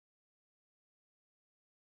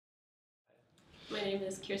My name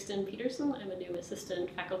is Kirstin Petersen. I'm a new assistant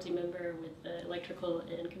faculty member with the Electrical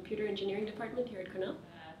and Computer Engineering Department here at Cornell.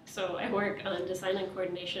 So I work on design and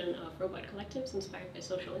coordination of robot collectives inspired by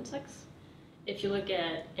social insects. If you look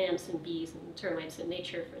at ants and bees and termites in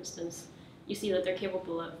nature, for instance, you see that they're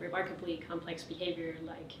capable of remarkably complex behavior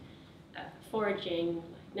like foraging,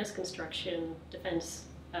 like nest construction, defense,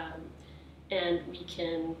 and we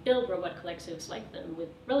can build robot collectives like them with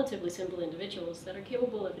relatively simple individuals that are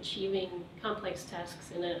capable of achieving complex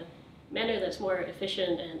tasks in a manner that's more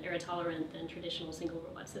efficient and error tolerant than traditional single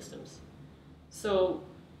robot systems. So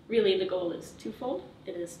really the goal is twofold.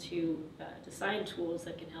 It is to design tools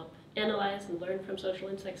that can help analyze and learn from social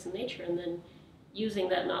insects in nature, and then using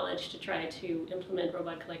that knowledge to try to implement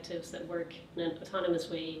robot collectives that work in an autonomous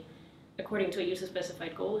way according to a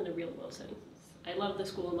user-specified goal in a real-world setting. I love the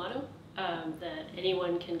school motto, that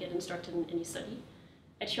anyone can get instructed in any study.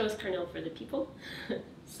 I chose Cornell for the people.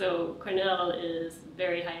 So Cornell is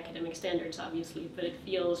very high academic standards, obviously, but it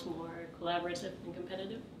feels more collaborative and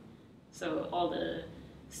competitive. So all the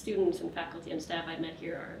students and faculty and staff I've met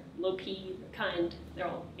here are low-key, they're kind, they're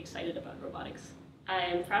all excited about robotics. I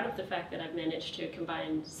am proud of the fact that I've managed to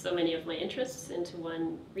combine so many of my interests into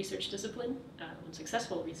one research discipline, one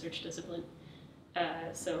successful research discipline.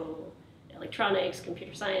 So electronics,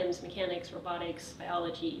 computer science, mechanics, robotics,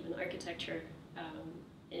 biology, even architecture.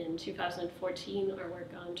 In 2014, our work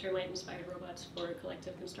on termite-inspired robots for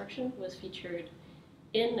collective construction was featured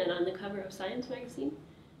in and on the cover of Science magazine.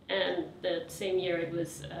 And that same year, it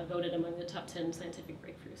was voted among the top 10 scientific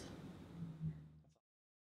breakthroughs.